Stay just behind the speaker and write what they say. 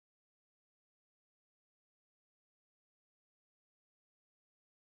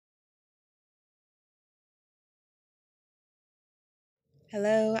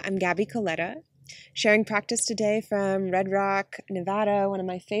Hello, I'm Gabby Coletta, sharing practice today from Red Rock, Nevada, one of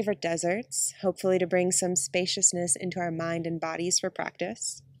my favorite deserts, hopefully to bring some spaciousness into our mind and bodies for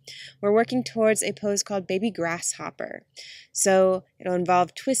practice. We're working towards a pose called Baby Grasshopper. So it'll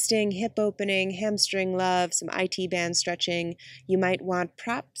involve twisting, hip opening, hamstring love, some IT band stretching. You might want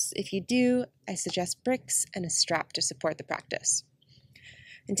props. If you do, I suggest bricks and a strap to support the practice.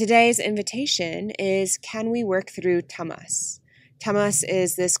 And today's invitation is, can we work through Tamas? Tamas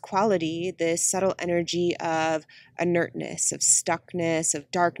is this quality, this subtle energy of inertness, of stuckness, of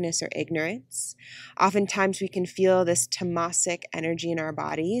darkness or ignorance. Oftentimes we can feel this tamasic energy in our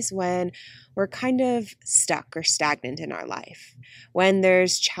bodies when we're kind of stuck or stagnant in our life. When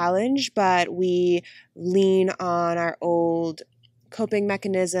there's challenge, but we lean on our old coping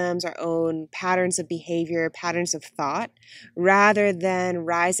mechanisms, our own patterns of behavior, patterns of thought, rather than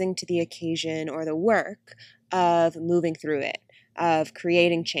rising to the occasion or the work of moving through it, of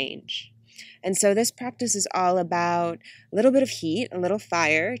creating change. And so this practice is all about a little bit of heat, a little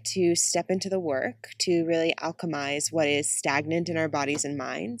fire to step into the work, to really alchemize what is stagnant in our bodies and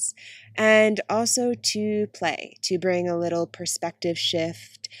minds, and also to play, to bring a little perspective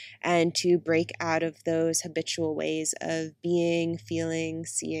shift and to break out of those habitual ways of being, feeling,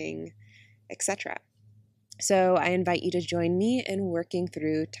 seeing, etc. So I invite you to join me in working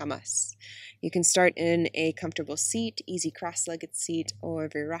through Tamas. You can start in a comfortable seat, easy cross-legged seat, or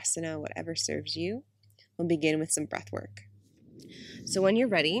Virasana, whatever serves you. We'll begin with some breath work. So when you're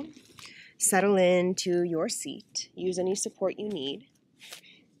ready, settle into your seat. Use any support you need.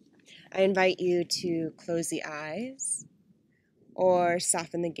 I invite you to close the eyes or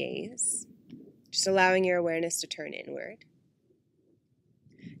soften the gaze, just allowing your awareness to turn inward.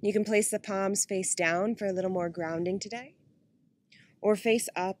 You can place the palms face down for a little more grounding today, or face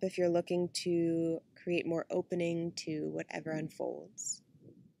up if you're looking to create more opening to whatever unfolds.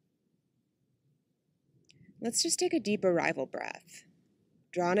 Let's just take a deep arrival breath.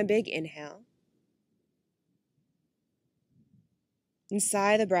 Draw in a big inhale. And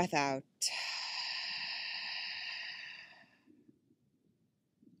sigh the breath out.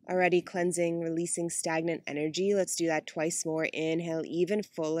 Already cleansing, releasing stagnant energy. Let's do that twice more. Inhale even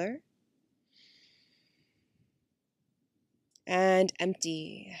fuller. And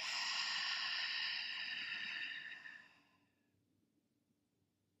empty.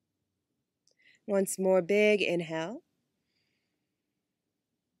 Once more, big inhale.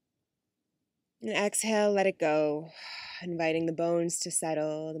 And exhale, let it go. Inviting the bones to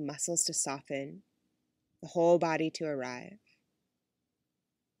settle, the muscles to soften, the whole body to arrive.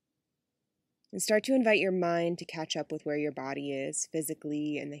 And start to invite your mind to catch up with where your body is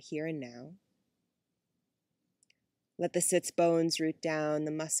physically in the here and now. Let the sits bones root down,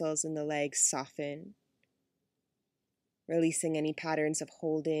 the muscles in the legs soften, releasing any patterns of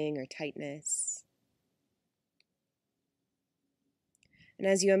holding or tightness. And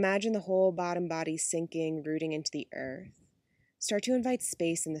as you imagine the whole bottom body sinking, rooting into the earth, start to invite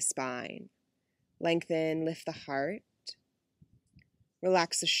space in the spine. Lengthen, lift the heart.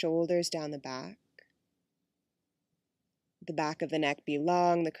 Relax the shoulders down the back. The back of the neck be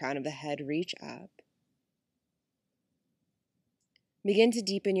long, the crown of the head reach up. Begin to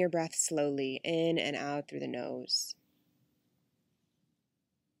deepen your breath slowly, in and out through the nose.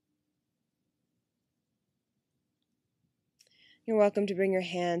 You're welcome to bring your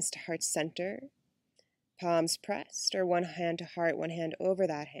hands to heart center, palms pressed, or one hand to heart, one hand over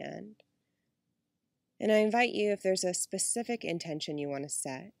that hand. And I invite you, if there's a specific intention you want to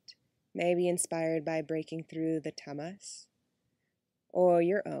set, maybe inspired by breaking through the tamas, or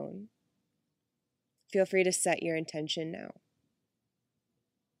your own, feel free to set your intention now.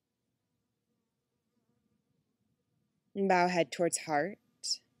 And bow head towards heart,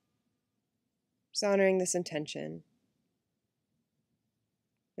 just honoring this intention,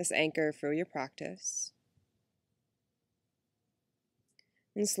 this anchor for your practice.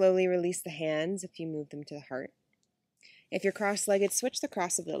 And slowly release the hands if you move them to the heart. If you're cross-legged, switch the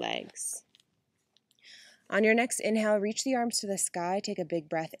cross of the legs. On your next inhale, reach the arms to the sky. Take a big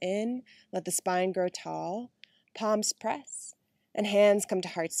breath in. Let the spine grow tall. Palms press. And hands come to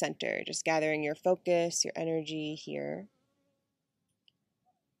heart center, just gathering your focus, your energy here.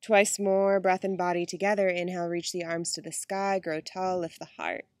 Twice more, breath and body together. Inhale, reach the arms to the sky. Grow tall, lift the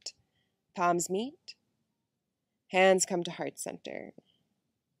heart. Palms meet. Hands come to heart center.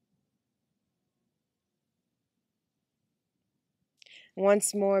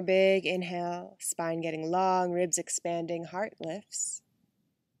 Once more, big inhale, spine getting long, ribs expanding, heart lifts.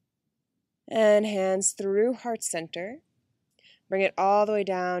 And hands through heart center. Bring it all the way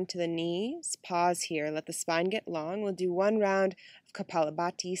down to the knees. Pause here, let the spine get long. We'll do one round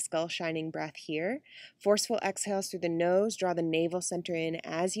Kapalabhati, skull shining breath here. Forceful exhales through the nose. Draw the navel center in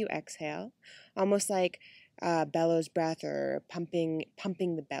as you exhale, almost like bellows breath or pumping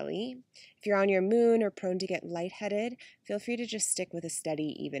the belly. If you're on your moon or prone to get lightheaded, feel free to just stick with a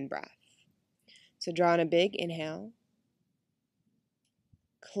steady, even breath. So draw in a big inhale,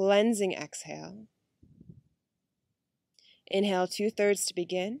 cleansing exhale. Inhale 2/3 to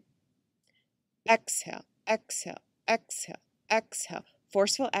begin. Exhale, exhale, exhale, exhale.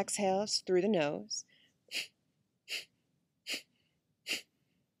 Forceful exhales through the nose.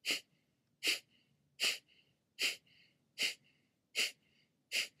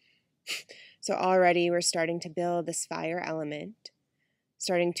 So already we're starting to build this fire element,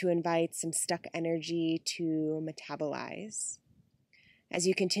 starting to invite some stuck energy to metabolize. As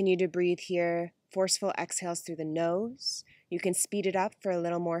you continue to breathe here, forceful exhales through the nose. You can speed it up for a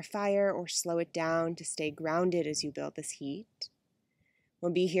little more fire or slow it down to stay grounded as you build this heat.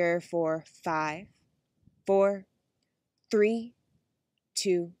 We'll be here for 5, 4, 3,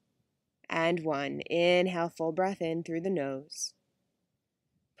 2, and 1. Inhale, full breath in through the nose.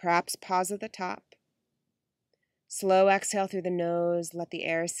 Perhaps pause at the top. Slow exhale through the nose. Let the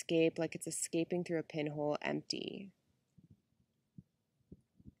air escape like it's escaping through a pinhole, empty.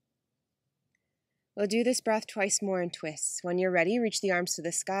 We'll do this breath twice more in twists. When you're ready, reach the arms to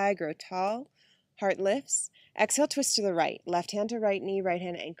the sky, grow tall, heart lifts. Exhale, twist to the right. Left hand to right knee, right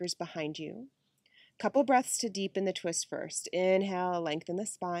hand anchors behind you. Couple breaths to deepen the twist first. Inhale, lengthen the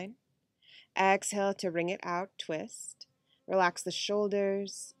spine. Exhale to wring it out, twist. Relax the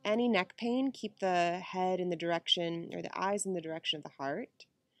shoulders. Any neck pain, keep the head in the direction, or the eyes in the direction of the heart.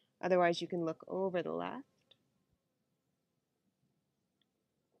 Otherwise, you can look over the left.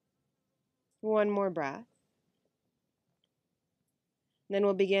 One more breath. And then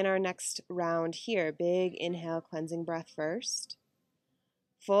we'll begin our next round here. Big inhale, cleansing breath first.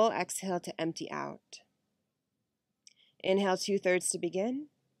 Full exhale to empty out. Inhale 2/3 to begin.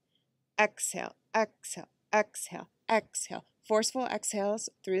 Exhale, exhale, exhale, exhale. Forceful exhales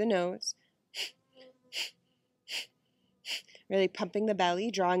through the nose. Really pumping the belly,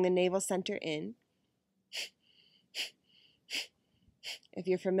 drawing the navel center in. If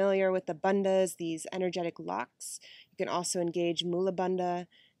you're familiar with the bandhas, these energetic locks, you can also engage Mula Bandha,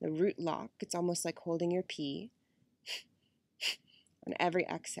 the root lock. It's almost like holding your pee on every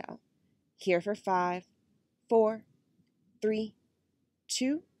exhale. Here for 5, 4, 3,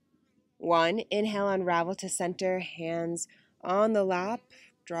 2, 1. Inhale, unravel to center, hands on the lap.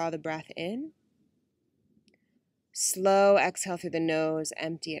 Draw the breath in. Slow exhale through the nose,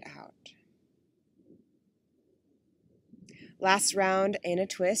 empty it out. Last round in a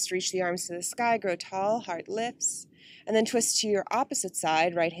twist, reach the arms to the sky, grow tall, heart lifts, and then twist to your opposite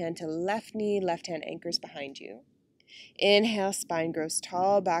side, right hand to left knee, left hand anchors behind you. Inhale, spine grows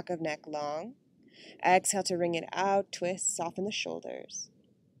tall, back of neck long. Exhale to wring it out, twist, soften the shoulders.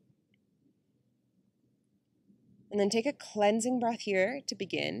 And then take a cleansing breath here to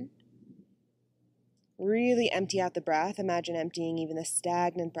begin. Really empty out the breath. Imagine emptying even the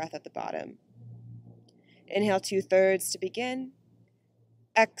stagnant breath at the bottom. Inhale 2/3 to begin.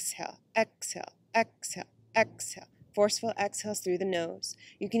 Exhale, exhale, exhale, exhale. Forceful exhales through the nose.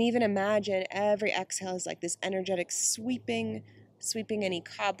 You can even imagine every exhale is like this energetic sweeping any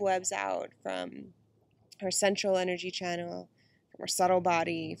cobwebs out from our central energy channel, from our subtle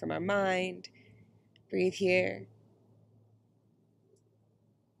body, from our mind. Breathe here.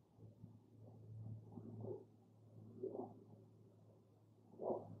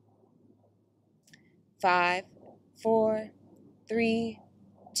 Five, 4, 3,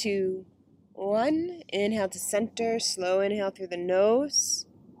 2, 1. Inhale to center. Slow inhale through the nose.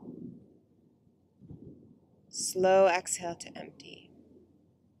 Slow exhale to empty.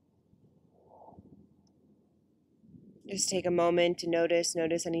 Just take a moment to notice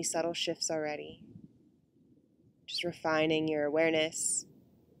any subtle shifts already. Just refining your awareness.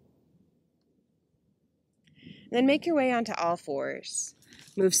 And then make your way onto all fours.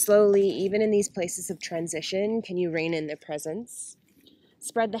 Move slowly, even in these places of transition. Can you rein in the presence?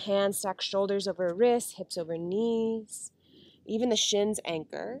 Spread the hands, stack shoulders over wrists, hips over knees. Even the shins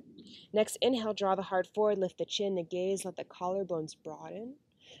anchor. Next, inhale, draw the heart forward, lift the chin, the gaze, let the collarbones broaden.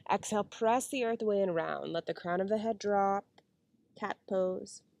 Exhale, press the earth away and round. Let the crown of the head drop. Cat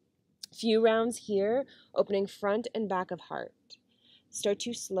pose. Few rounds here, opening front and back of heart. Start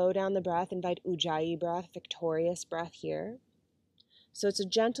to slow down the breath. Invite Ujjayi breath, victorious breath here. So it's a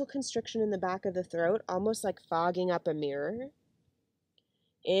gentle constriction in the back of the throat, almost like fogging up a mirror.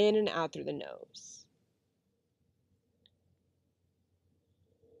 In and out through the nose.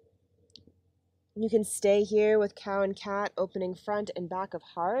 You can stay here with cow and cat, opening front and back of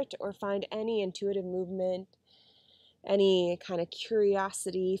heart, or find any intuitive movement, any kind of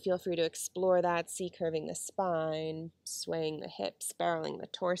curiosity. Feel free to explore that. See curving the spine, swaying the hips, barreling the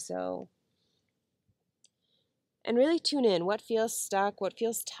torso. And really tune in. What feels stuck? What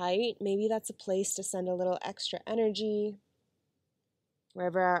feels tight? Maybe that's a place to send a little extra energy.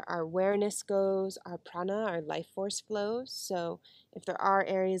 Wherever our awareness goes, our prana, our life force flows. So if there are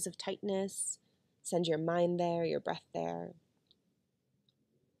areas of tightness, send your mind there, your breath there.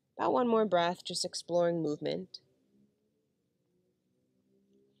 About one more breath, just exploring movement.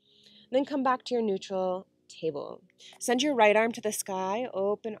 Then come back to your neutral table. Send your right arm to the sky,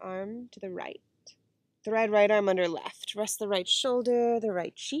 open arm to the right. Thread right arm under left. Rest the right shoulder, the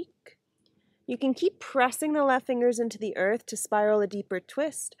right cheek. You can keep pressing the left fingers into the earth to spiral a deeper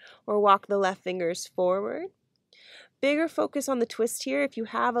twist, or walk the left fingers forward. Bigger focus on the twist here. If you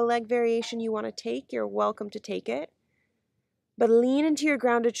have a leg variation you want to take, you're welcome to take it. But lean into your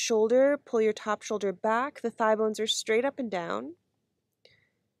grounded shoulder, pull your top shoulder back. The thigh bones are straight up and down.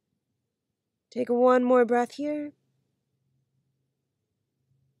 Take one more breath here.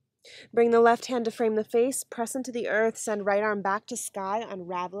 Bring the left hand to frame the face, press into the earth, send right arm back to sky,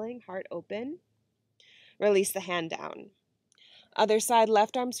 unraveling, heart open. Release the hand down. Other side,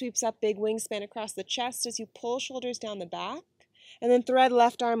 left arm sweeps up, big wingspan across the chest as you pull shoulders down the back. And then thread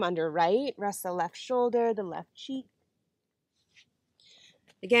left arm under right, rest the left shoulder, the left cheek.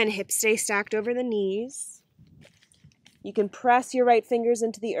 Again, hips stay stacked over the knees. You can press your right fingers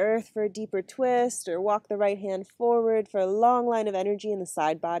into the earth for a deeper twist, or walk the right hand forward for a long line of energy in the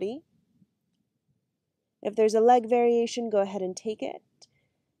side body. If there's a leg variation, go ahead and take it.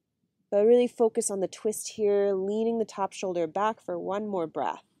 But really focus on the twist here, leaning the top shoulder back for one more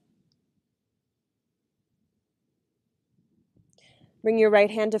breath. Bring your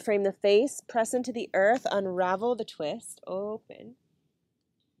right hand to frame the face, press into the earth, unravel the twist, open,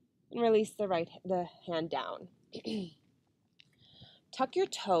 and release the hand down. Tuck your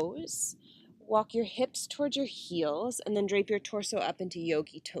toes, walk your hips towards your heels, and then drape your torso up into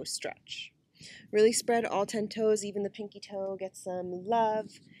yogi toe stretch. Really spread all 10 toes, even the pinky toe gets some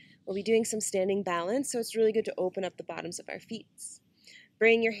love. We'll be doing some standing balance, so it's really good to open up the bottoms of our feet.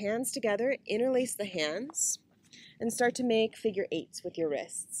 Bring your hands together, interlace the hands, and start to make figure eights with your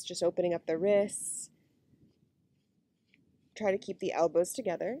wrists. Just opening up the wrists. Try to keep the elbows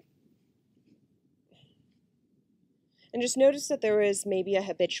together. And just notice that there was maybe a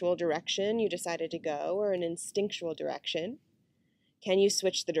habitual direction you decided to go, or an instinctual direction. Can you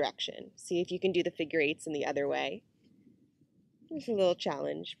switch the direction? See if you can do the figure eights in the other way. Just a little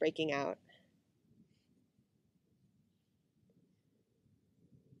challenge, breaking out.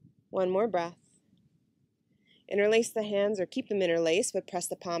 One more breath. Interlace the hands, or keep them interlaced, but press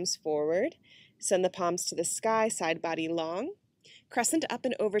the palms forward. Send the palms to the sky, side body long. Crescent up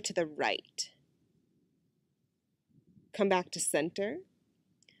and over to the right. Come back to center.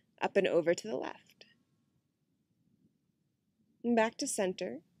 Up and over to the left. And back to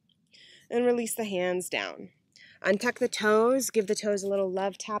center. And release the hands down. Untuck the toes. Give the toes a little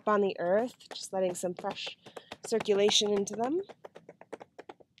love tap on the earth, just letting some fresh circulation into them.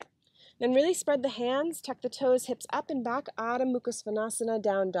 Then really spread the hands, tuck the toes, hips up and back, Adho Mukha Svanasana,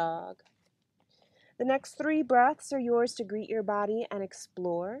 down dog. The next 3 breaths are yours to greet your body and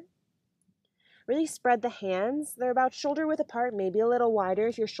explore. Really spread the hands. They're about shoulder width apart, maybe a little wider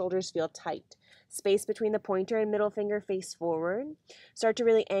if your shoulders feel tight. Space between the pointer and middle finger face forward. Start to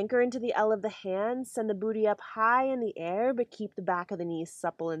really anchor into the L of the hands. Send the booty up high in the air, but keep the back of the knees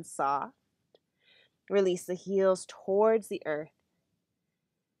supple and soft. Release the heels towards the earth.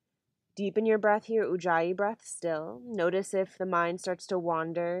 Deepen your breath here, Ujjayi breath still. Notice if the mind starts to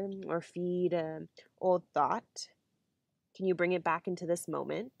wander or feed an old thought. Can you bring it back into this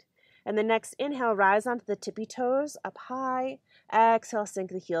moment? And the next inhale, rise onto the tippy toes, up high. Exhale,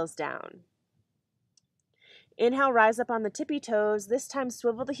 sink the heels down. Inhale, rise up on the tippy toes. This time,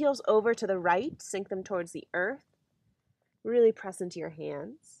 swivel the heels over to the right. Sink them towards the earth. Really press into your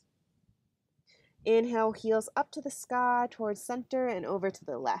hands. Inhale, heels up to the sky, towards center, and over to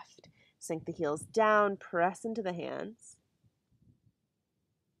the left. Sink the heels down, press into the hands.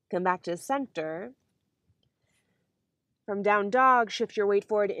 Come back to center. From down dog, shift your weight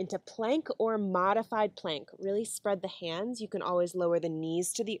forward into plank or modified plank. Really spread the hands. You can always lower the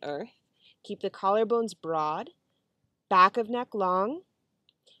knees to the earth. Keep the collarbones broad, back of neck long,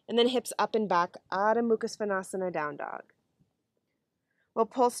 and then hips up and back, Adho Mukha Svanasana, down dog. We'll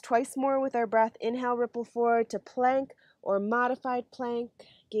pulse twice more with our breath. Inhale, ripple forward to plank or modified plank.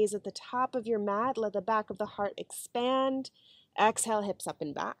 Gaze at the top of your mat. Let the back of the heart expand. Exhale, hips up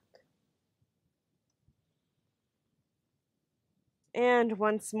and back. And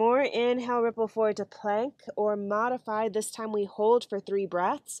once more, inhale, ripple forward to plank or modify. This time we hold for 3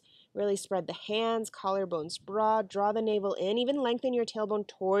 breaths. Really spread the hands, collarbones broad, draw the navel in, even lengthen your tailbone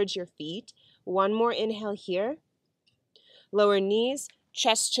towards your feet. One more inhale here. Lower knees,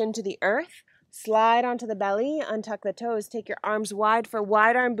 chest, chin to the earth. Slide onto the belly, untuck the toes, take your arms wide for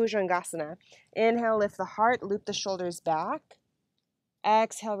wide arm Bhuja Dandasana. Inhale, lift the heart, loop the shoulders back.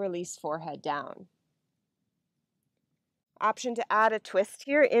 Exhale, release forehead down. Option to add a twist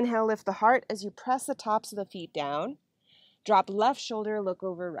here. Inhale, lift the heart as you press the tops of the feet down. Drop left shoulder, look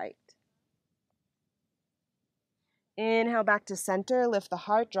over right. Inhale back to center, lift the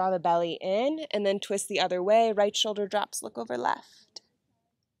heart, draw the belly in, and then twist the other way. Right shoulder drops, look over left.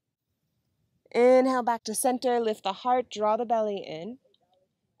 Inhale back to center, lift the heart, draw the belly in.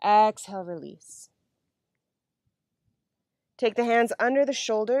 Exhale, release. Take the hands under the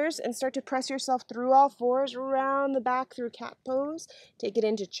shoulders and start to press yourself through all fours, around the back through cat pose. Take it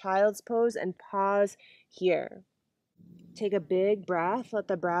into child's pose and pause here. Take a big breath. Let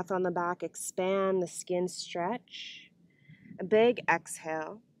the breath on the back expand, the skin stretch. A big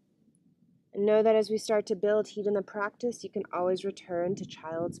exhale. And know that as we start to build heat in the practice, you can always return to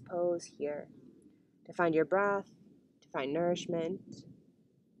child's pose here to find your breath, to find nourishment.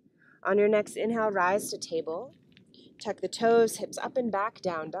 On your next inhale, rise to table. Tuck the toes, hips up and back,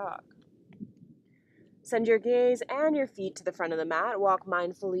 down dog. Send your gaze and your feet to the front of the mat. Walk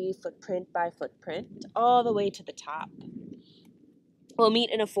mindfully, footprint by footprint, all the way to the top. We'll meet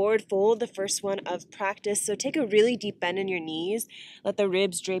in a forward fold, the first one of practice. So take a really deep bend in your knees. Let the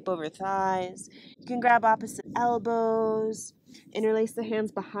ribs drape over thighs. You can grab opposite elbows. Interlace the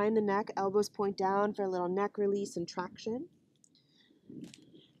hands behind the neck. Elbows point down for a little neck release and traction.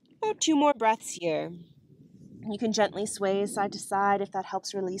 About 2 more breaths here. You can gently sway side to side if that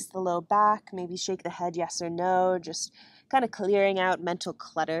helps release the low back. Maybe shake the head yes or no, just kind of clearing out mental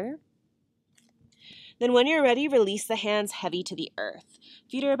clutter. Then when you're ready, release the hands heavy to the earth.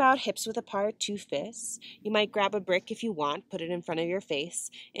 Feet are about hips width apart, 2 fists. You might grab a brick if you want, put it in front of your face.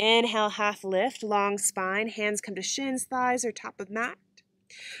 Inhale, half lift, long spine, hands come to shins, thighs, or top of mat.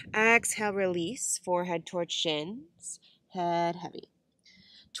 Exhale, release, forehead towards shins, head heavy.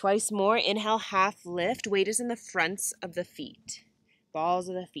 Twice more, inhale, half lift, weight is in the fronts of the feet, balls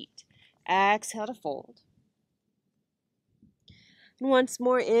of the feet. Exhale to fold. And once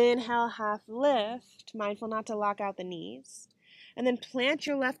more, inhale, half lift, mindful not to lock out the knees. And then plant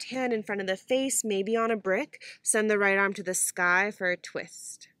your left hand in front of the face, maybe on a brick. Send the right arm to the sky for a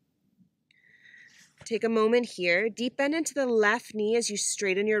twist. Take a moment here. Deep bend into the left knee as you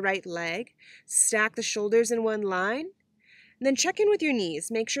straighten your right leg. Stack the shoulders in one line. And then check in with your knees.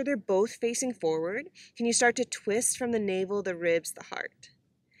 Make sure they're both facing forward. Can you start to twist from the navel, the ribs, the heart?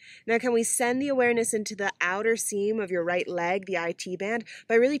 Now, can we send the awareness into the outer seam of your right leg, the IT band,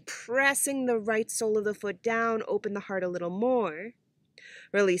 by really pressing the right sole of the foot down, open the heart a little more.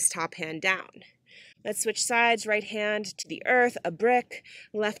 Release top hand down. Let's switch sides, right hand to the earth, a brick,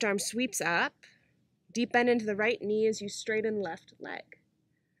 left arm sweeps up. Deep bend into the right knee as you straighten left leg.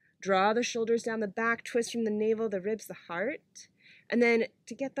 Draw the shoulders down the back, twist from the navel, the ribs, the heart. And then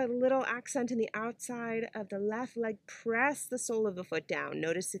to get that little accent in the outside of the left leg, press the sole of the foot down.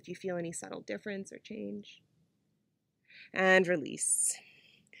 Notice if you feel any subtle difference or change. And release.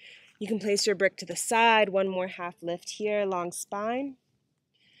 You can place your brick to the side. One more half lift here, long spine.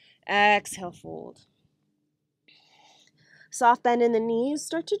 Exhale, fold. Soft bend in the knees.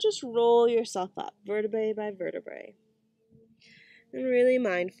 Start to just roll yourself up, vertebrae by vertebrae. And really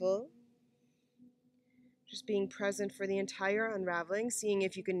mindful. Just being present for the entire unraveling, seeing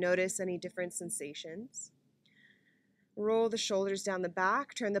if you can notice any different sensations. Roll the shoulders down the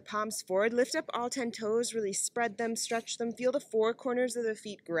back, turn the palms forward, lift up all 10 toes, really spread them, stretch them, feel the 4 corners of the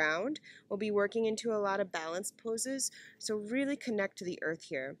feet ground. We'll be working into a lot of balance poses, so really connect to the earth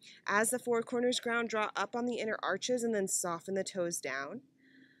here. As the 4 corners ground, draw up on the inner arches and then soften the toes down.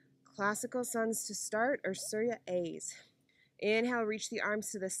 Classical suns to start, or Surya A's. Inhale, reach the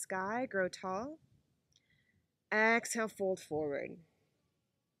arms to the sky, grow tall. Exhale, fold forward.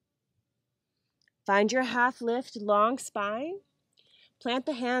 Find your half lift, long spine. Plant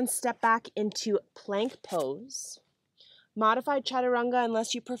the hands, step back into plank pose. Modified chaturanga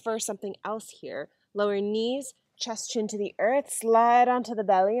unless you prefer something else here. Lower knees, chest chin to the earth, slide onto the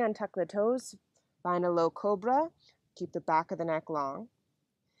belly, untuck the toes. Find a low cobra. Keep the back of the neck long.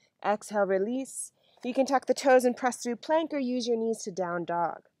 Exhale, release. You can tuck the toes and press through plank or use your knees to down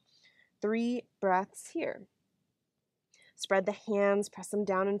dog. 3 breaths here. Spread the hands, press them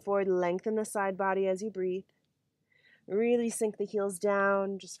down and forward, lengthen the side body as you breathe. Really sink the heels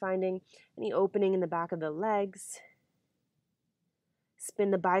down, just finding any opening in the back of the legs.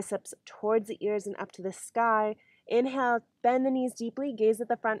 Spin the biceps towards the ears and up to the sky. Inhale, bend the knees deeply, gaze at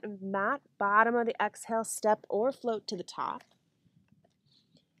the front of the mat. Bottom of the exhale, step or float to the top.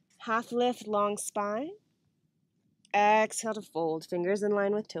 Half lift, long spine. Exhale to fold, fingers in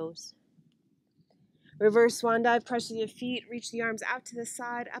line with toes. Reverse swan dive, press through the feet, reach the arms out to the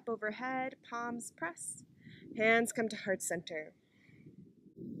side, up overhead, palms press. Hands come to heart center.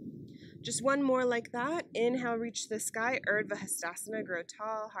 Just one more like that. Inhale, reach the sky, Urdhva Hastasana, grow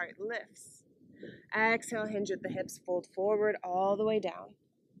tall, heart lifts. Exhale, hinge at the hips, fold forward all the way down.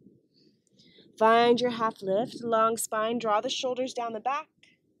 Find your half lift, long spine, draw the shoulders down the back.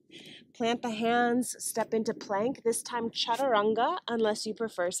 Plant the hands, step into plank, this time chaturanga, unless you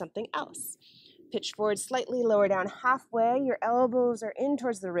prefer something else. Pitch forward slightly, lower down halfway, your elbows are in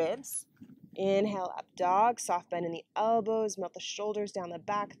towards the ribs. Inhale, up dog, soft bend in the elbows, melt the shoulders down the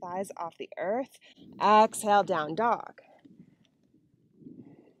back, thighs off the earth. Exhale, down dog.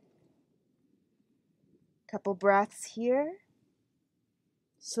 Couple breaths here.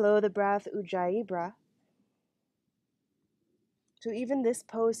 Slow the breath, Ujjayi breath. So even this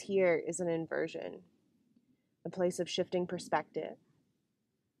pose here is an inversion, a place of shifting perspective.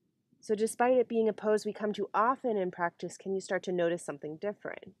 So despite it being a pose we come to often in practice, can you start to notice something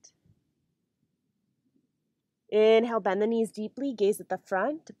different? Inhale, bend the knees deeply, gaze at the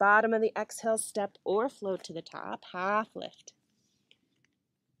front. Bottom of the exhale, step or float to the top, half lift.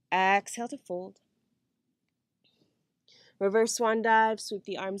 Exhale to fold. Reverse swan dive, sweep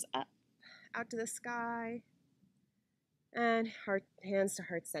the arms up, out to the sky. And hands to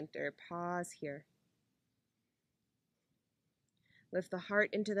heart center, pause here. Lift the heart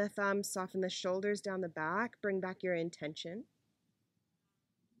into the thumbs, soften the shoulders down the back, bring back your intention.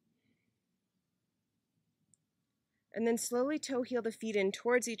 And then slowly toe heel the feet in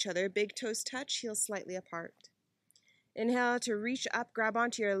towards each other, big toes touch, heels slightly apart. Inhale to reach up, grab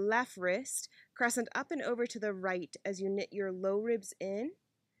onto your left wrist, crescent up and over to the right as you knit your low ribs in.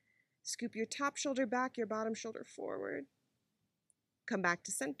 Scoop your top shoulder back, your bottom shoulder forward. Come back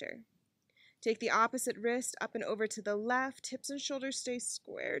to center. Take the opposite wrist up and over to the left, hips and shoulders stay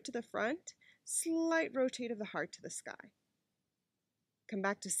square to the front, slight rotate of the heart to the sky. Come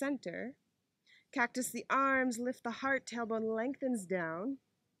back to center. Cactus the arms, lift the heart, tailbone lengthens down.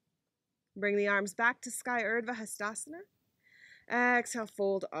 Bring the arms back to sky, Urdhva Hastasana. Exhale,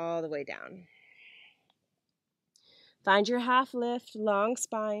 fold all the way down. Find your half lift, long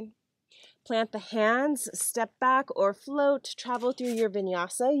spine. Plant the hands, step back or float, travel through your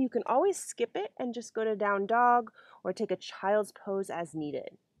vinyasa. You can always skip it and just go to down dog or take a child's pose as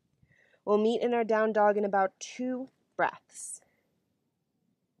needed. We'll meet in our down dog in about 2 breaths.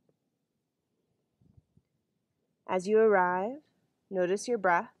 As you arrive, notice your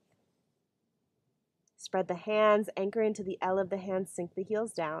breath. Spread the hands, anchor into the L of the hands, sink the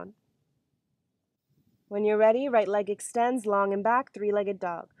heels down. When you're ready, right leg extends, long and back, 3-legged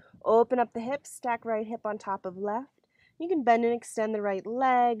dog. Open up the hips, stack right hip on top of left. You can bend and extend the right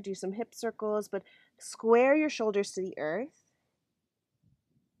leg, do some hip circles, but square your shoulders to the earth.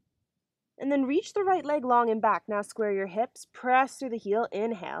 And then reach the right leg long and back. Now square your hips, press through the heel,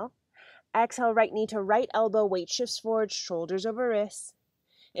 inhale. Exhale, right knee to right elbow, weight shifts forward, shoulders over wrists.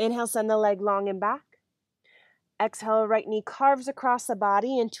 Inhale, send the leg long and back. Exhale, right knee carves across the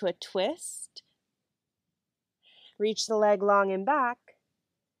body into a twist. Reach the leg long and back.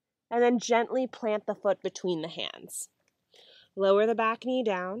 And then gently plant the foot between the hands. Lower the back knee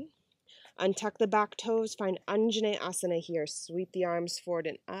down. Untuck the back toes. Find Anjaneyasana here. Sweep the arms forward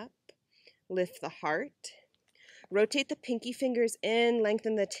and up. Lift the heart. Rotate the pinky fingers in.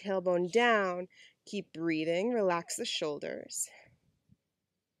 Lengthen the tailbone down. Keep breathing. Relax the shoulders.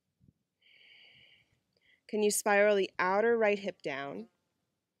 Can you spiral the outer right hip down?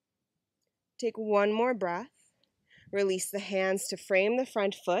 Take one more breath. Release the hands to frame the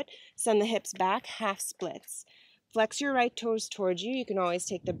front foot. Send the hips back, half splits. Flex your right toes towards you. You can always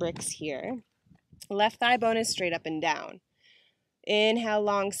take the bricks here. Left thigh bone is straight up and down. Inhale,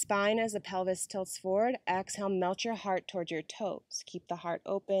 long spine as the pelvis tilts forward. Exhale, melt your heart towards your toes. Keep the heart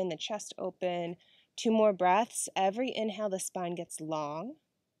open, the chest open. 2 more breaths. Every inhale, the spine gets long.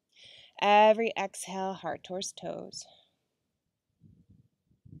 Every exhale, heart towards toes.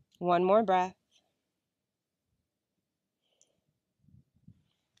 1 more breath.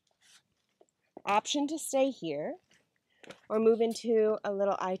 Option to stay here or move into a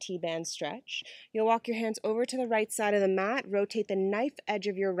little IT band stretch. You'll walk your hands over to the right side of the mat, rotate the knife edge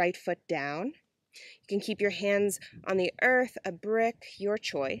of your right foot down. You can keep your hands on the earth, a brick, your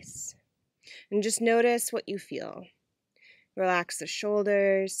choice. And just notice what you feel. Relax the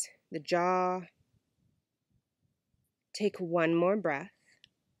shoulders, the jaw. Take one more breath.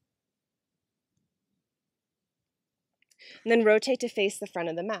 And then rotate to face the front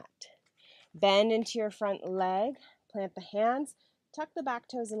of the mat. Bend into your front leg, plant the hands, tuck the back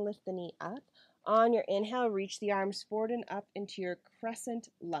toes and lift the knee up. On your inhale, reach the arms forward and up into your crescent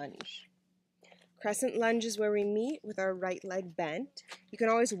lunge. Crescent lunge is where we meet with our right leg bent. You can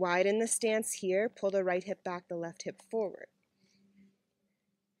always widen the stance here, pull the right hip back, the left hip forward.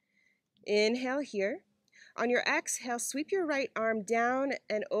 Inhale here. On your exhale, sweep your right arm down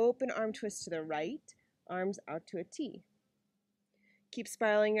and open arm twist to the right, arms out to a T. Keep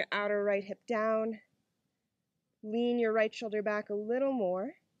spiraling your outer right hip down. Lean your right shoulder back a little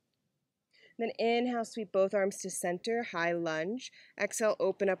more. Then inhale, sweep both arms to center, high lunge. Exhale,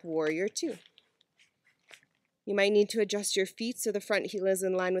 open up warrior two. You might need to adjust your feet so the front heel is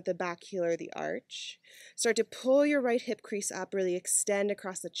in line with the back heel or the arch. Start to pull your right hip crease up, really extend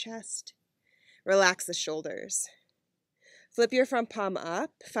across the chest. Relax the shoulders. Flip your front palm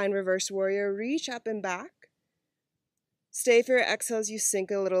up, find reverse warrior, reach up and back. Stay for your exhale as you sink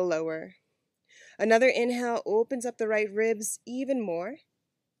a little lower. Another inhale opens up the right ribs even more.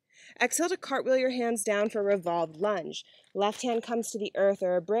 Exhale to cartwheel your hands down for revolved lunge. Left hand comes to the earth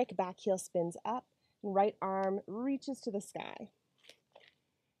or a brick, back heel spins up, and right arm reaches to the sky.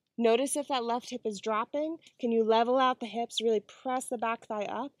 Notice if that left hip is dropping. Can you level out the hips, really press the back thigh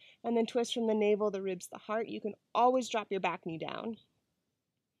up, and then twist from the navel, the ribs, the heart. You can always drop your back knee down.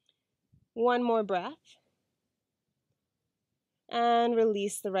 One more breath. And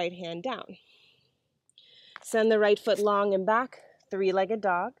release the right hand down. Send the right foot long and back, three-legged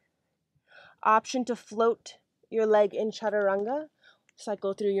dog. Option to float your leg in chaturanga.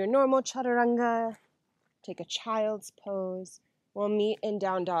 Cycle through your normal chaturanga. Take a child's pose. We'll meet in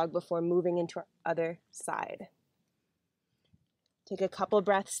down dog before moving into our other side. Take a couple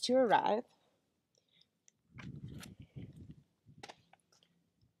breaths to arrive.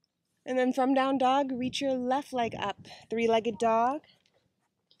 And then from down dog, reach your left leg up, three-legged dog.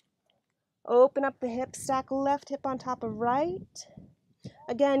 Open up the hip, stack left hip on top of right.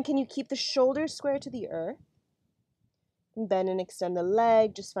 Again, can you keep the shoulders square to the earth? And bend and extend the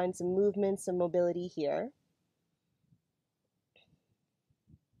leg, just find some movement, some mobility here.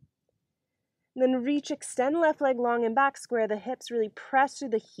 And then reach, extend left leg long and back, square the hips, really press through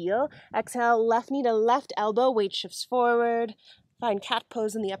the heel. Exhale, left knee to left elbow, weight shifts forward. Find cat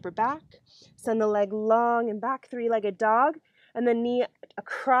pose in the upper back. Send the leg long and back, three-legged dog. And the knee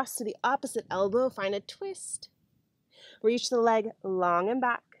across to the opposite elbow, find a twist. Reach the leg long and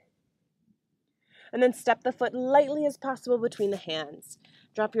back. And then step the foot lightly as possible between the hands.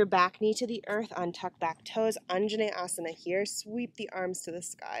 Drop your back knee to the earth, untuck back toes, Anjaneyasana here. Sweep the arms to the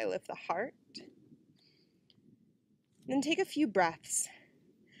sky, lift the heart. Then take a few breaths.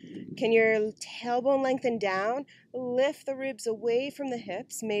 Can your tailbone lengthen down? Lift the ribs away from the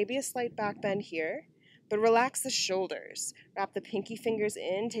hips, maybe a slight back bend here, but relax the shoulders. Wrap the pinky fingers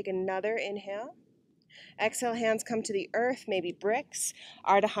in, take another inhale. Exhale, hands come to the earth, maybe bricks.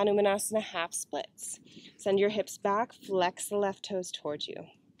 Ardha Hanumanasana, half splits. Send your hips back, flex the left toes towards you.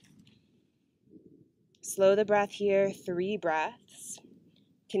 Slow the breath here, 3 breaths.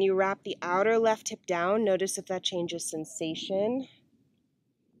 Can you wrap the outer left hip down? Notice if that changes sensation.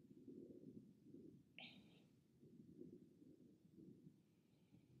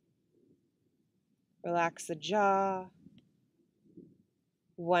 Relax the jaw.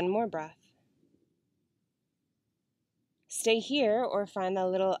 One more breath. Stay here or find that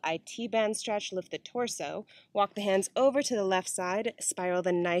little IT band stretch, lift the torso. Walk the hands over to the left side, spiral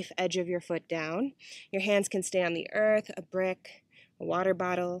the knife edge of your foot down. Your hands can stay on the earth, a brick, a water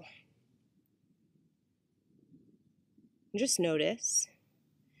bottle. And just notice.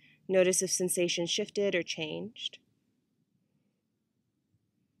 Notice if sensation shifted or changed.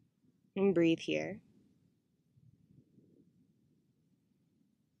 And breathe here.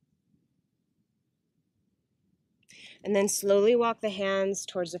 And then slowly walk the hands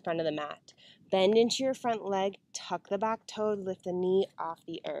towards the front of the mat. Bend into your front leg, tuck the back toe, lift the knee off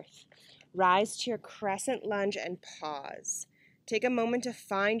the earth. Rise to your crescent lunge and pause. Take a moment to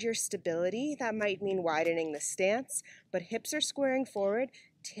find your stability. That might mean widening the stance, but hips are squaring forward,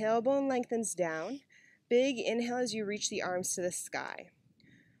 tailbone lengthens down. Big inhale as you reach the arms to the sky.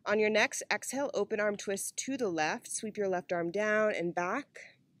 On your next exhale, open arm twist to the left. Sweep your left arm down and back.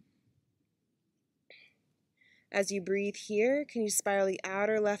 As you breathe here, can you spiral the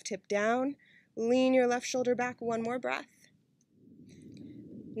outer left hip down? Lean your left shoulder back, one more breath.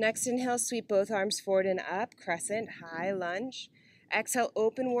 Next inhale, sweep both arms forward and up, crescent, high lunge. Exhale,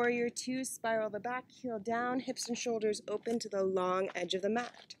 open warrior two, spiral the back heel down, hips and shoulders open to the long edge of the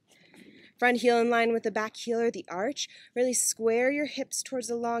mat. Front heel in line with the back heel or the arch. Really square your hips towards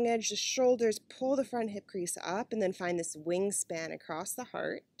the long edge, the shoulders, pull the front hip crease up, and then find this wingspan across the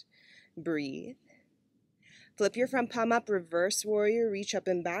heart. Breathe. Flip your front palm up, reverse warrior, reach up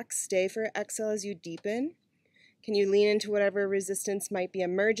and back. Stay for exhale as you deepen. Can you lean into whatever resistance might be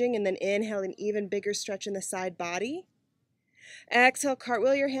emerging, and then inhale an even bigger stretch in the side body. Exhale,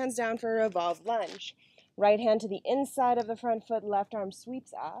 cartwheel your hands down for a revolved lunge. Right hand to the inside of the front foot, left arm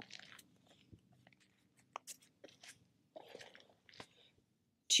sweeps up.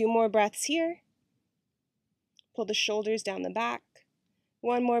 2 more breaths here. Pull the shoulders down the back.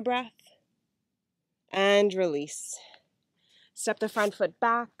 1 more breath. And release. Step the front foot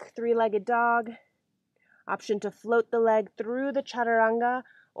back, 3-legged dog. Option to float the leg through the chaturanga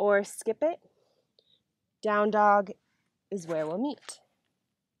or skip it. Down dog is where we'll meet.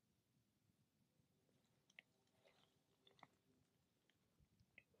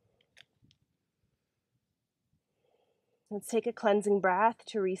 Let's take a cleansing breath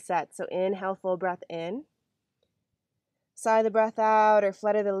to reset. So inhale, full breath in. Sigh the breath out or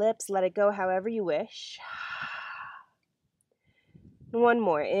flutter the lips. Let it go however you wish. 1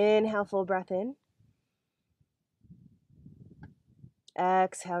 more. Inhale, full breath in.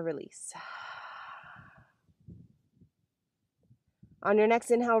 Exhale, release. On your next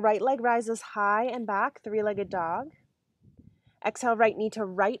inhale, right leg rises high and back, 3-legged dog. Exhale, right knee to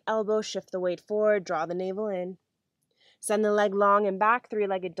right elbow, shift the weight forward, draw the navel in. Send the leg long and back,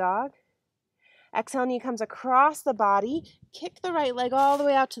 3-legged dog. Exhale, knee comes across the body. Kick the right leg all the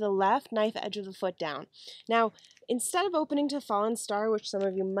way out to the left, knife edge of the foot down. Now, instead of opening to fallen star, which some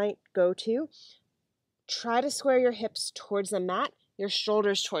of you might go to, try to square your hips towards the mat, your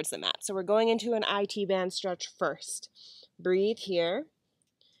shoulders towards the mat. So we're going into an IT band stretch first. Breathe here.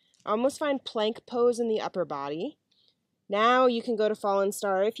 Almost find plank pose in the upper body. Now you can go to fallen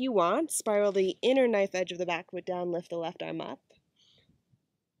star if you want. Spiral the inner knife edge of the back foot down, lift the left arm up.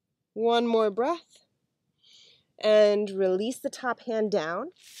 1 more breath. And release the top hand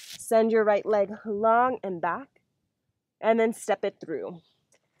down. Send your right leg long and back. And then step it through.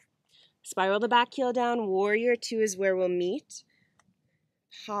 Spiral the back heel down. Warrior 2 is where we'll meet.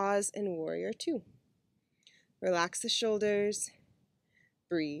 Pause in warrior 2. Relax the shoulders.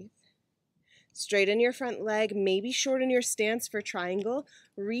 Breathe. Straighten your front leg, maybe shorten your stance for triangle.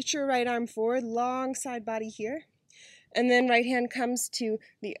 Reach your right arm forward, long side body here. And then right hand comes to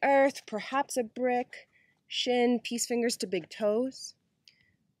the earth, perhaps a brick, shin, peace fingers to big toes.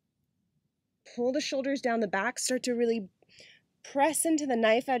 Pull the shoulders down the back, start to really press into the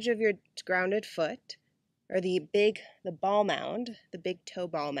knife edge of your grounded foot, or the ball mound, the big toe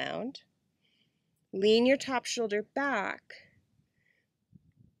ball mound. Lean your top shoulder back.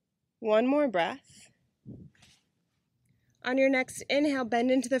 1 more breath. On your next inhale,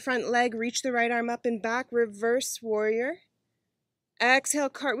 bend into the front leg, reach the right arm up and back, reverse warrior. Exhale,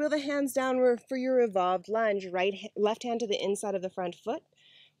 cartwheel the hands down for your revolved lunge. Left hand to the inside of the front foot,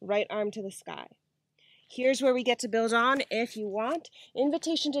 right arm to the sky. Here's where we get to build on if you want.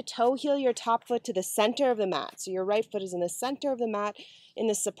 Invitation to toe heel your top foot to the center of the mat. So your right foot is in the center of the mat in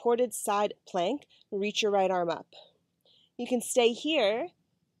the supported side plank. Reach your right arm up. You can stay here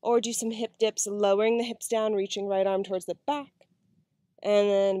or do some hip dips, lowering the hips down, reaching right arm towards the back, and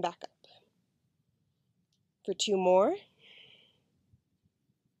then back up. For 2 more.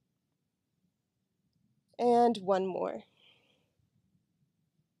 And 1 more.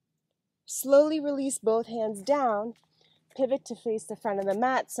 Slowly release both hands down. Pivot to face the front of the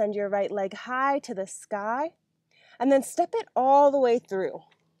mat. Send your right leg high to the sky. And then step it all the way through.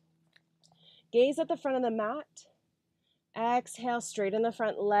 Gaze at the front of the mat. Exhale, straighten the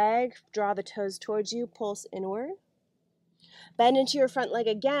front leg. Draw the toes towards you. Pulse inward. Bend into your front leg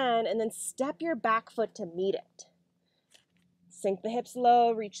again, and then step your back foot to meet it. Sink the hips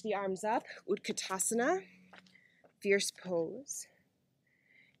low. Reach the arms up. Utkatasana. Fierce pose.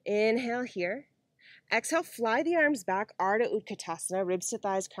 Inhale here. Exhale, fly the arms back, Ardha Utkatasana, ribs to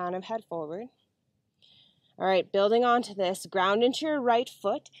thighs, crown of head forward. All right, building onto this, ground into your right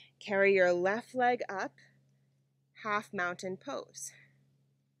foot, carry your left leg up, half mountain pose.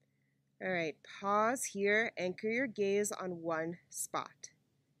 All right, pause here, anchor your gaze on one spot.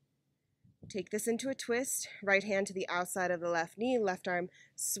 Take this into a twist, right hand to the outside of the left knee, left arm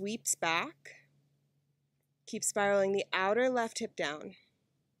sweeps back. Keep spiraling the outer left hip down.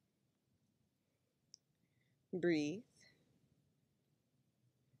 Breathe.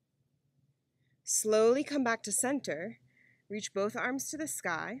 Slowly come back to center. Reach both arms to the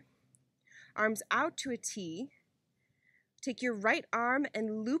sky. Arms out to a T. Take your right arm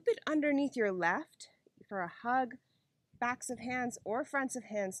and loop it underneath your left for a hug, backs of hands or fronts of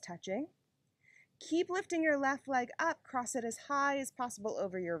hands touching. Keep lifting your left leg up, cross it as high as possible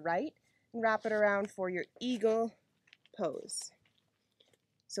over your right, and wrap it around for your eagle pose.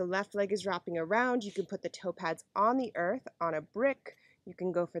 So left leg is wrapping around. You can put the toe pads on the earth, on a brick. You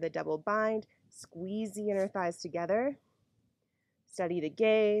can go for the double bind. Squeeze the inner thighs together. Steady the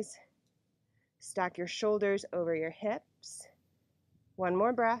gaze. Stack your shoulders over your hips. One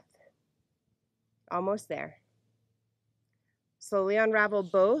more breath. Almost there. Slowly unravel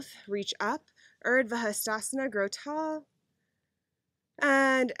both. Reach up. Urdhva Hastasana, grow tall.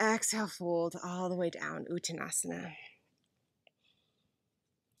 And exhale, fold all the way down, Uttanasana.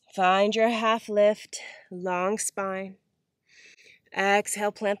 Find your half lift, long spine.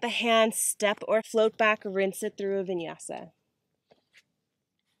 Exhale, plant the hands, step or float back, rinse it through a vinyasa.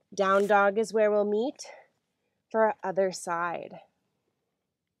 Down dog is where we'll meet for our other side.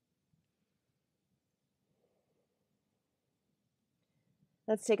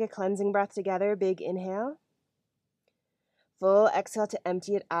 Let's take a cleansing breath together. Big inhale. Full exhale to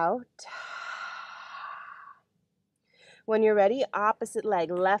empty it out. When you're ready, opposite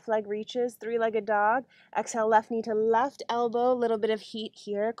leg. Left leg reaches, three-legged dog. Exhale, left knee to left elbow. Little bit of heat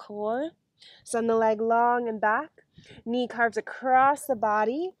here, core. Send the leg long and back. Knee carves across the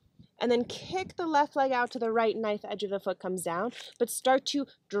body. And then kick the left leg out to the right, knife edge of the foot comes down. But start to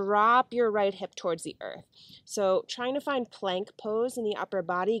drop your right hip towards the earth. So trying to find plank pose in the upper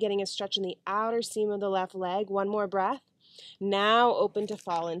body, getting a stretch in the outer seam of the left leg. One more breath. Now open to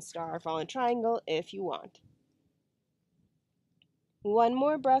fallen star, fallen triangle if you want. One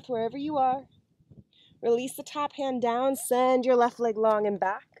more breath wherever you are. Release the top hand down. Send your left leg long and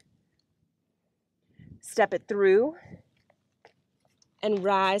back. Step it through. And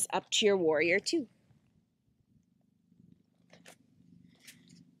rise up to your warrior two.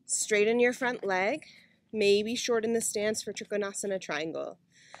 Straighten your front leg. Maybe shorten the stance for Trikonasana triangle.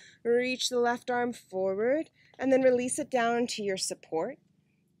 Reach the left arm forward and then release it down to your support.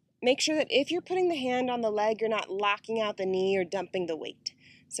 Make sure that if you're putting the hand on the leg, you're not locking out the knee or dumping the weight.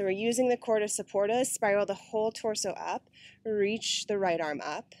 So we're using the core to support us. Spiral the whole torso up. Reach the right arm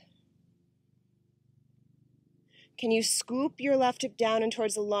up. Can you scoop your left hip down and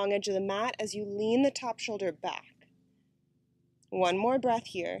towards the long edge of the mat as you lean the top shoulder back? One more breath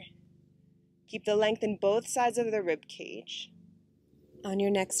here. Keep the length in both sides of the rib cage. On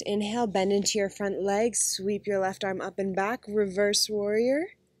your next inhale, bend into your front leg. Sweep your left arm up and back. Reverse warrior.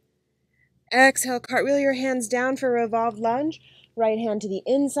 Exhale, cartwheel your hands down for revolved lunge. Right hand to the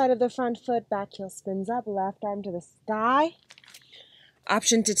inside of the front foot. Back heel spins up. Left arm to the sky.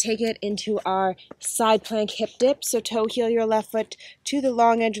 Option to take it into our side plank hip dip. So toe heel your left foot to the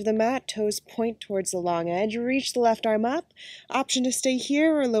long edge of the mat. Toes point towards the long edge. Reach the left arm up. Option to stay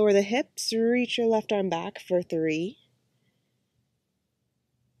here or lower the hips. Reach your left arm back for 3.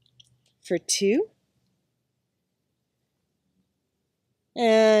 For 2.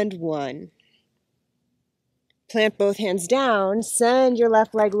 And 1. Plant both hands down. Send your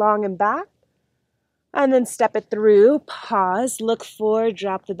left leg long and back. And then step it through, pause, look forward,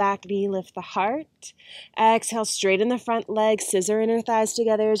 drop the back knee, lift the heart. Exhale, straighten the front leg, scissor inner thighs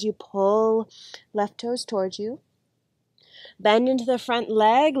together as you pull left toes towards you. Bend into the front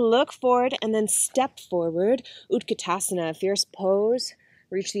leg, look forward, and then step forward. Utkatasana, fierce pose.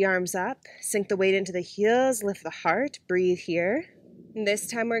 Reach the arms up, sink the weight into the heels, lift the heart, breathe here. And this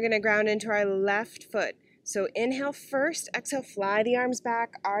time we're going to ground into our left foot. So inhale first, exhale, fly the arms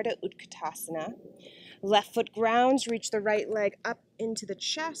back, Ardha Utkatasana. Left foot grounds, reach the right leg up into the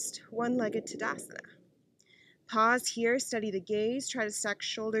chest, one-legged Tadasana. Pause here, steady the gaze, try to stack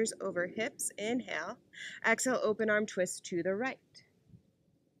shoulders over hips, inhale. Exhale, open arm twist to the right.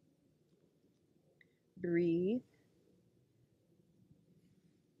 Breathe.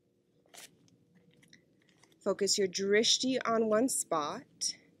 Focus your drishti on one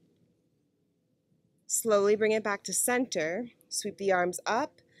spot. Slowly bring it back to center. Sweep the arms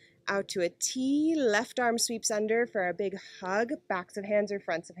up, out to a T. Left arm sweeps under for a big hug. Backs of hands or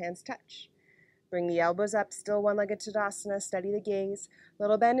fronts of hands touch. Bring the elbows up, still one-legged Tadasana. Steady the gaze.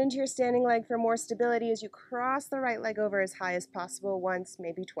 Little bend into your standing leg for more stability as you cross the right leg over as high as possible, once,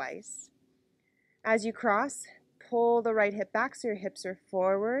 maybe twice. As you cross, pull the right hip back so your hips are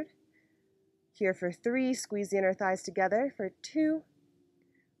forward. Here for 3, squeeze the inner thighs together for 2.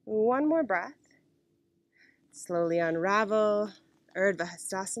 One more breath. Slowly unravel, Urdhva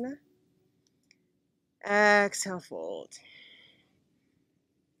Hastasana. Exhale, fold.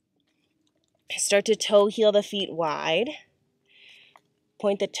 Start to toe heel the feet wide.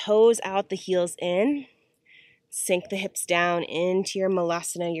 Point the toes out, the heels in. Sink the hips down into your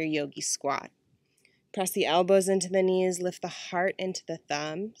Malasana, your yogi squat. Press the elbows into the knees, lift the heart into the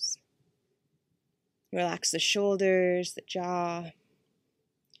thumbs. Relax the shoulders, the jaw.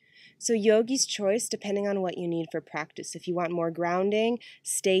 So yogi's choice, depending on what you need for practice. If you want more grounding,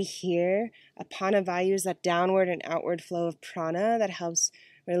 stay here. Apana Vayu is that downward and outward flow of prana that helps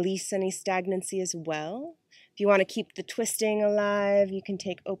release any stagnancy as well. If you want to keep the twisting alive, you can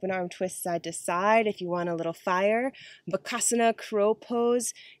take open arm twist side to side. If you want a little fire, Bakasana crow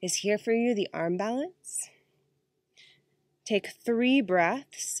pose is here for you, the arm balance. Take 3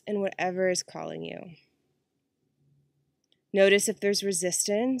 breaths in whatever is calling you. Notice if there's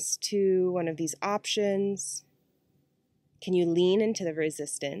resistance to one of these options. Can you lean into the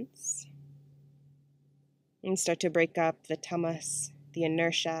resistance? And start to break up the tamas, the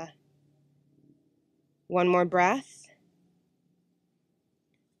inertia. One more breath.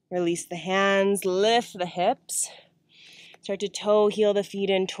 Release the hands, lift the hips. Start to toe heel the feet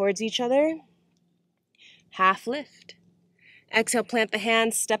in towards each other. Half lift. Exhale, plant the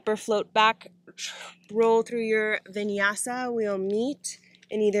hands, step or float back. Roll through your vinyasa. We'll meet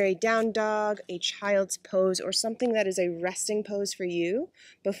in either a down dog, a child's pose, or something that is a resting pose for you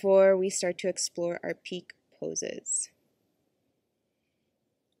before we start to explore our peak poses.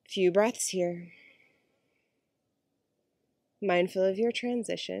 Few breaths here. Mindful of your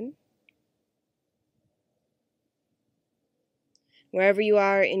transition. Wherever you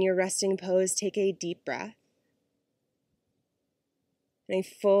are in your resting pose, take a deep breath. And a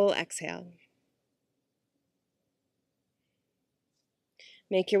full exhale.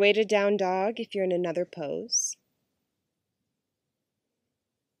 Make your way to down dog if you're in another pose.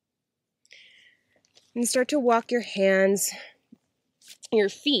 And start to walk your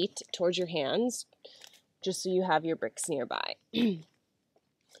feet towards your hands, just so you have your bricks nearby.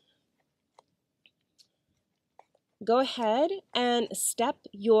 Go ahead and step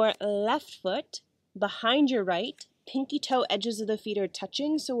your left foot behind your right. Pinky toe edges of the feet are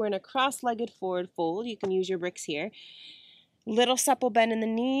touching, so we're in a cross-legged forward fold. You can use your bricks here. Little supple bend in the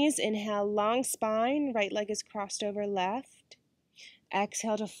knees. Inhale, long spine. Right leg is crossed over left.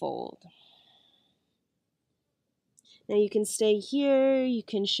 Exhale to fold. Now you can stay here. You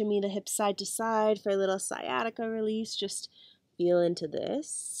can shimmy the hips side to side for a little sciatica release. Just feel into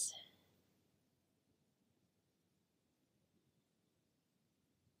this.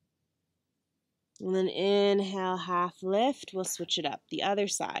 And then inhale, half lift. We'll switch it up. The other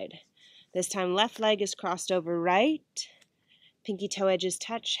side. This time left leg is crossed over right. Pinky toe edges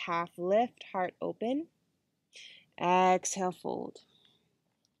touch, half lift, heart open. Exhale, fold.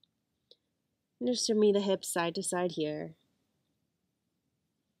 And just shimmy the hips side to side here.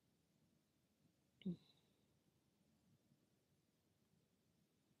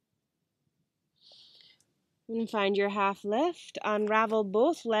 And find your half lift. Unravel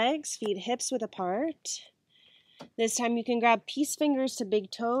both legs, feet hips width apart. This time you can grab peace fingers to big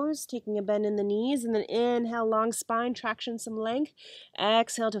toes, taking a bend in the knees, and then inhale, long spine, traction, some length.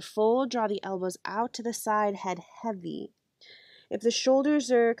 Exhale to fold, draw the elbows out to the side, head heavy. If the shoulders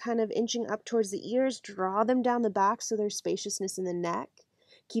are kind of inching up towards the ears, draw them down the back so there's spaciousness in the neck.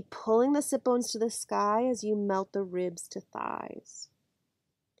 Keep pulling the sit bones to the sky as you melt the ribs to thighs.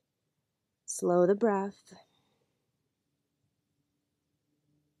 Slow the breath.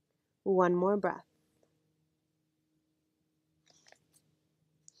 One more breath.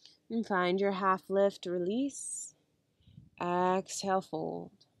 And find your half lift, release. Exhale,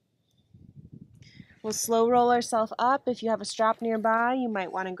 fold. We'll slow roll ourselves up. If you have a strap nearby, you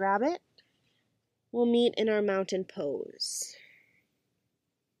might want to grab it. We'll meet in our mountain pose.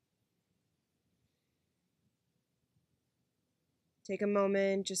 Take a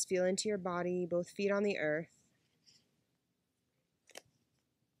moment, just feel into your body, both feet on the earth.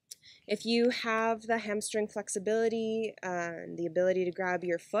 If you have the hamstring flexibility and the ability to grab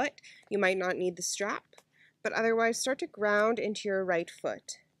your foot, you might not need the strap, but otherwise start to ground into your right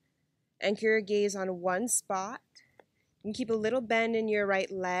foot. Anchor your gaze on one spot and keep a little bend in your right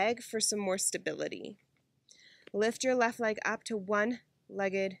leg for some more stability. Lift your left leg up to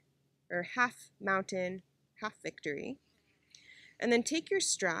one-legged or half mountain, half victory. And then take your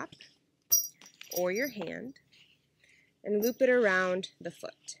strap or your hand and loop it around the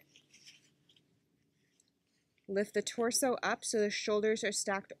foot. Lift the torso up so the shoulders are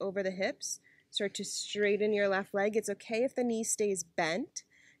stacked over the hips. Start to straighten your left leg. It's okay if the knee stays bent.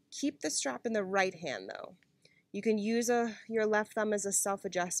 Keep the strap in the right hand though. You can use your left thumb as a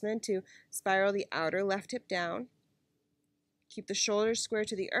self-adjustment to spiral the outer left hip down. Keep the shoulders square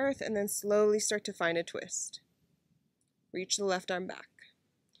to the earth and then slowly start to find a twist. Reach the left arm back.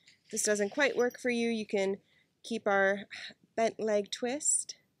 If this doesn't quite work for you, you can keep our bent leg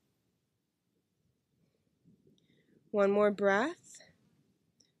twist. One more breath.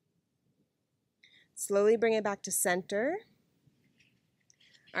 Slowly bring it back to center.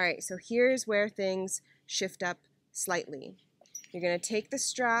 All right, so here's where things shift up slightly. You're going to take the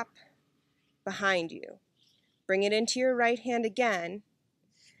strap behind you, bring it into your right hand again,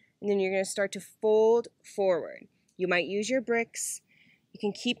 and then you're going to start to fold forward. You might use your bricks. You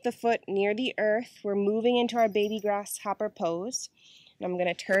can keep the foot near the earth. We're moving into our baby grasshopper pose. And I'm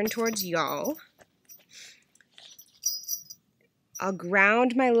going to turn towards y'all. I'll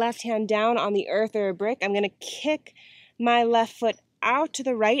ground my left hand down on the earth or a brick. I'm going to kick my left foot out to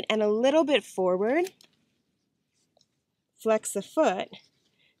the right and a little bit forward. Flex the foot.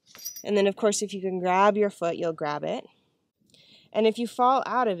 And then, of course, if you can grab your foot, you'll grab it. And if you fall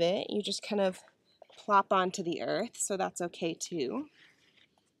out of it, you just kind of plop onto the earth, so that's okay too.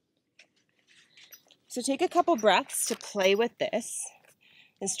 So take a couple breaths to play with this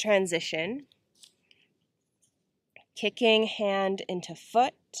transition. Kicking hand into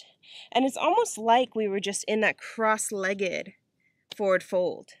foot. And it's almost like we were just in that cross-legged forward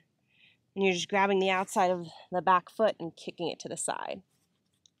fold. And you're just grabbing the outside of the back foot and kicking it to the side.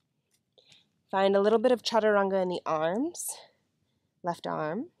 Find a little bit of chaturanga in the arms, left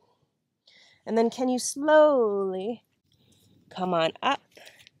arm. And then can you slowly come on up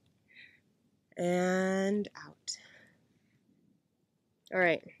and out. All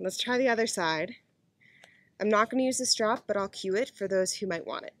right, let's try the other side. I'm not going to use the strap, but I'll cue it for those who might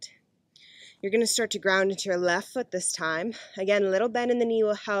want it. You're going to start to ground into your left foot this time. Again, a little bend in the knee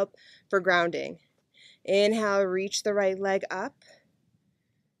will help for grounding. Inhale, reach the right leg up.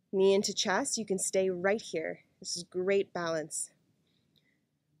 Knee into chest. You can stay right here. This is great balance.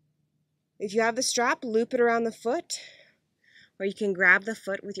 If you have the strap, loop it around the foot, or you can grab the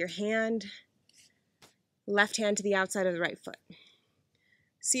foot with your hand, left hand to the outside of the right foot.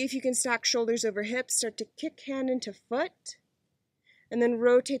 See if you can stack shoulders over hips, start to kick hand into foot, and then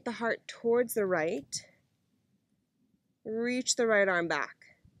rotate the heart towards the right. Reach the right arm back.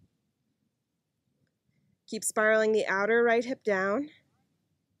 Keep spiraling the outer right hip down.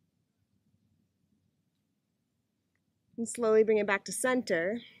 And slowly bring it back to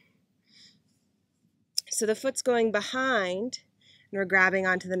center. So the foot's going behind, and we're grabbing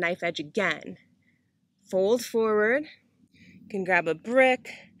onto the knife edge again. Fold forward. You can grab a brick,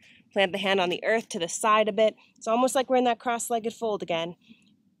 plant the hand on the earth to the side a bit. It's almost like we're in that cross-legged fold again.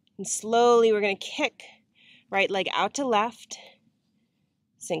 And slowly we're going to kick right leg out to left,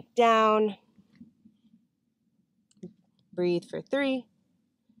 sink down, breathe for 3,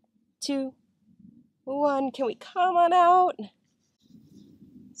 2, 1. Can we come on out?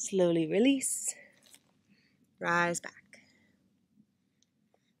 Slowly release, rise back.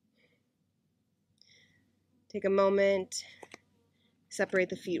 Take a moment, separate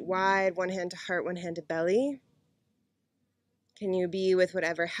the feet wide, one hand to heart, one hand to belly. Can you be with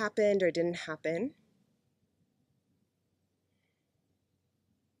whatever happened or didn't happen?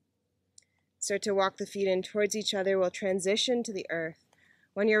 Start to walk the feet in towards each other. We'll transition to the earth.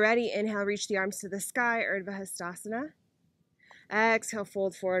 When you're ready, inhale, reach the arms to the sky, Urdhva Hastasana. Exhale,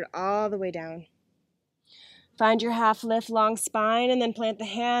 fold forward all the way down. Find your half lift, long spine, and then plant the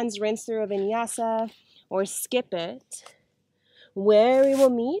hands, rinse through a vinyasa, or skip it. Where we will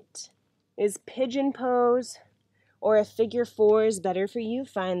meet is pigeon pose, or if figure 4 is better for you,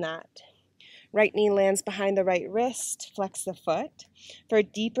 find that. Right knee lands behind the right wrist, flex the foot. For a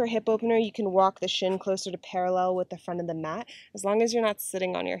deeper hip opener, you can walk the shin closer to parallel with the front of the mat, as long as you're not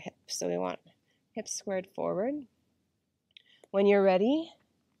sitting on your hips. So we want hips squared forward. When you're ready,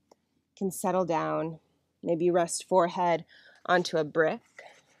 you can settle down. Maybe rest forehead onto a brick.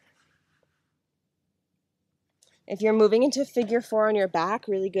 If you're moving into figure 4 on your back,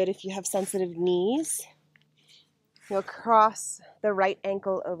 really good if you have sensitive knees. You'll cross the right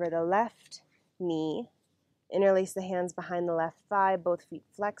ankle over the left knee, interlace the hands behind the left thigh, both feet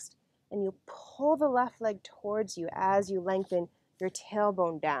flexed, and you pull the left leg towards you as you lengthen your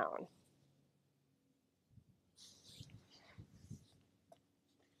tailbone down.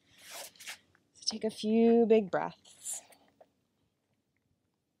 So take a few big breaths.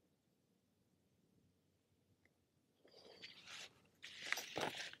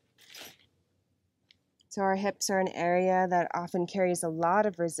 So our hips are an area that often carries a lot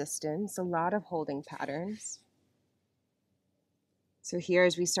of resistance, a lot of holding patterns. So here,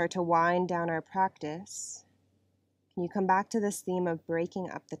 as we start to wind down our practice, can you come back to this theme of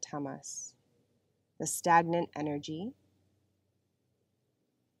breaking up the tamas, the stagnant energy?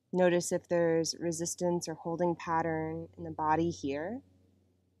 Notice if there's resistance or holding pattern in the body here.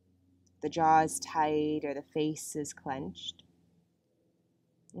 The jaw is tight or the face is clenched.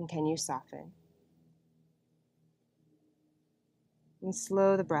 And can you soften? And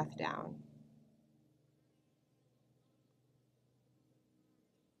slow the breath down.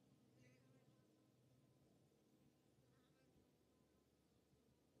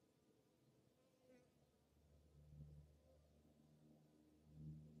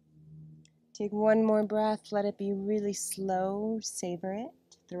 Take one more breath, let it be really slow, savor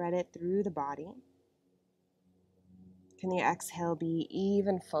it, thread it through the body. Can the exhale be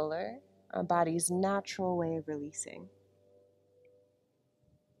even fuller? Our body's natural way of releasing.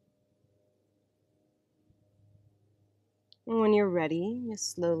 And when you're ready, you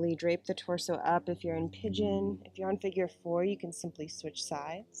slowly drape the torso up. If you're in pigeon, if you're on figure 4, you can simply switch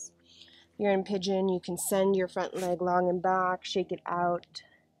sides. If you're in pigeon, you can send your front leg long and back, shake it out,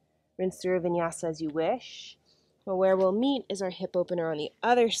 rinse through a vinyasa as you wish. Well, where we'll meet is our hip opener on the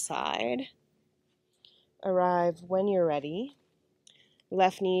other side. Arrive when you're ready.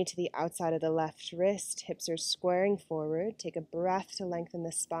 Left knee to the outside of the left wrist, hips are squaring forward. Take a breath to lengthen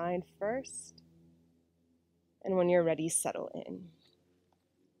the spine first. And when you're ready, settle in.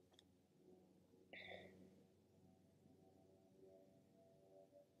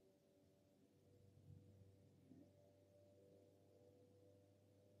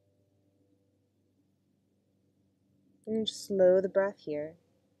 And slow the breath here.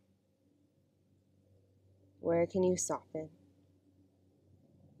 Where can you soften?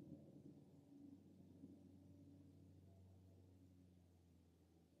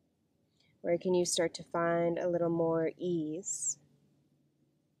 Where can you start to find a little more ease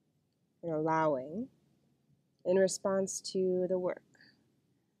and allowing in response to the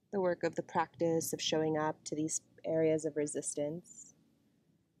work of the practice of showing up to these areas of resistance?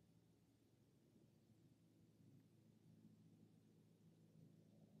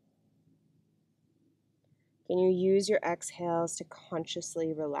 Can you use your exhales to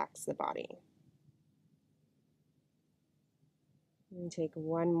consciously relax the body? And take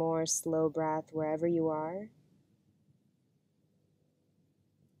one more slow breath wherever you are.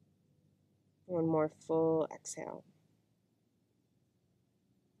 One more full exhale.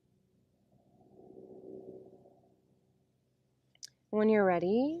 When you're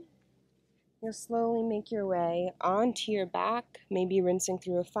ready, you'll slowly make your way onto your back, maybe rinsing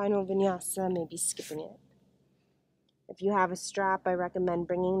through a final vinyasa, maybe skipping it. If you have a strap, I recommend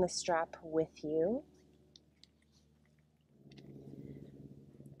bringing the strap with you.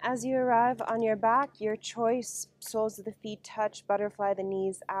 As you arrive on your back, your choice, soles of the feet touch, butterfly the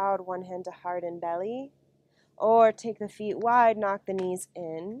knees out, one hand to heart and belly, or take the feet wide, knock the knees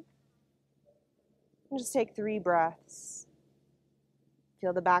in, and just take 3 breaths.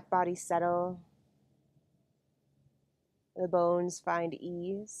 Feel the back body settle, the bones find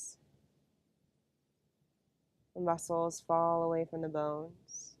ease, the muscles fall away from the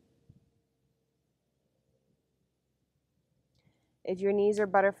bones. If your knees are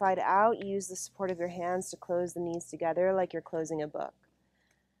butterflied out, use the support of your hands to close the knees together like you're closing a book.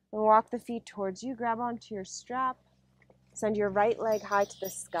 And walk the feet towards you, grab onto your strap, send your right leg high to the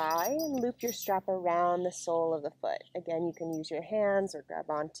sky, and loop your strap around the sole of the foot. Again, you can use your hands or grab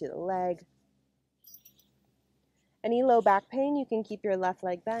onto the leg. Any low back pain, you can keep your left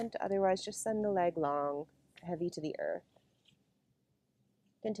leg bent, otherwise just send the leg long, heavy to the earth.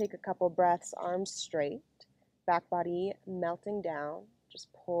 You can take a couple breaths, arms straight, back body melting down. Just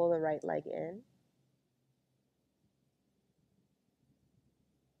pull the right leg in.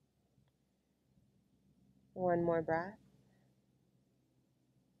 One more breath.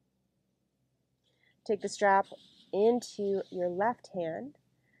 Take the strap into your left hand.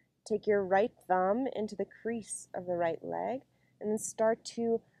 Take your right thumb into the crease of the right leg and then start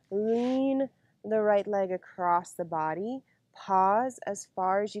to lean the right leg across the body. Pause as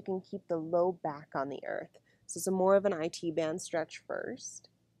far as you can keep the low back on the earth. So it's more of an IT band stretch first.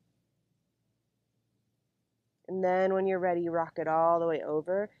 And then when you're ready, rock it all the way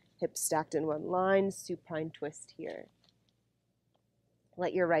over. Hips stacked in one line, supine twist here.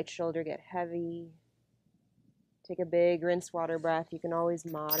 Let your right shoulder get heavy. Take a big rinse water breath. You can always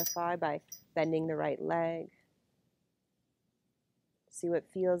modify by bending the right leg. See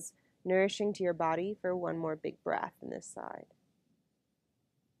what feels nourishing to your body for one more big breath on this side.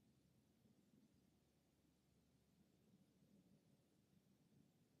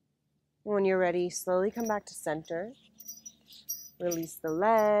 When you're ready, slowly come back to center. Release the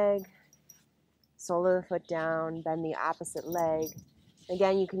leg, sole of the foot down, bend the opposite leg.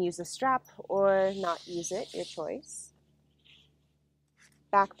 Again, you can use a strap or not use it, your choice.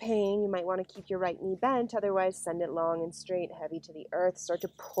 Back pain, you might want to keep your right knee bent, otherwise send it long and straight, heavy to the earth. Start to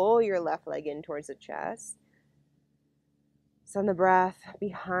pull your left leg in towards the chest. Send the breath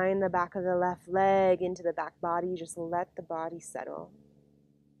behind the back of the left leg into the back body. Just let the body settle.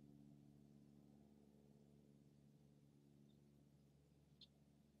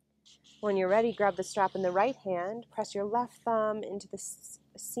 When you're ready, grab the strap in the right hand, press your left thumb into the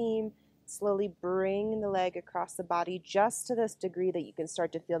seam, Slowly bring the leg across the body just to this degree that you can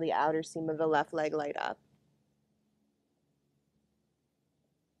start to feel the outer seam of the left leg light up.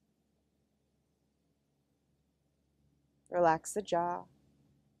 Relax the jaw.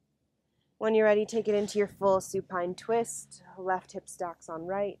 When you're ready, take it into your full supine twist. Left hip stacks on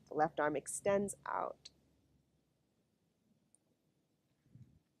right, left arm extends out.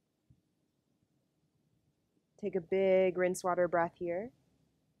 Take a big rinse water breath here.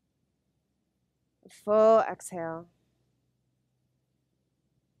 Full exhale.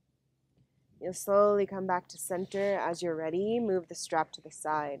 You'll slowly come back to center. As you're ready, move the strap to the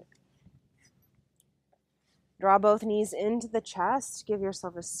side. Draw both knees into the chest. Give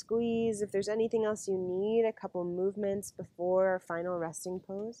yourself a squeeze. If there's anything else you need, a couple movements before our final resting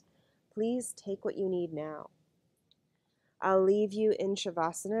pose, please take what you need now. I'll leave you in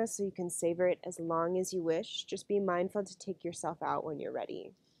Shavasana so you can savor it as long as you wish. Just be mindful to take yourself out when you're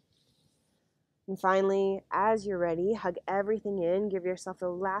ready. And finally, as you're ready, hug everything in. Give yourself the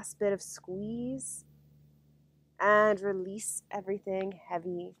last bit of squeeze and release everything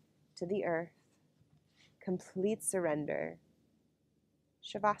heavy to the earth. Complete surrender.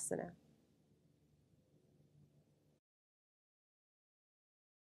 Shavasana.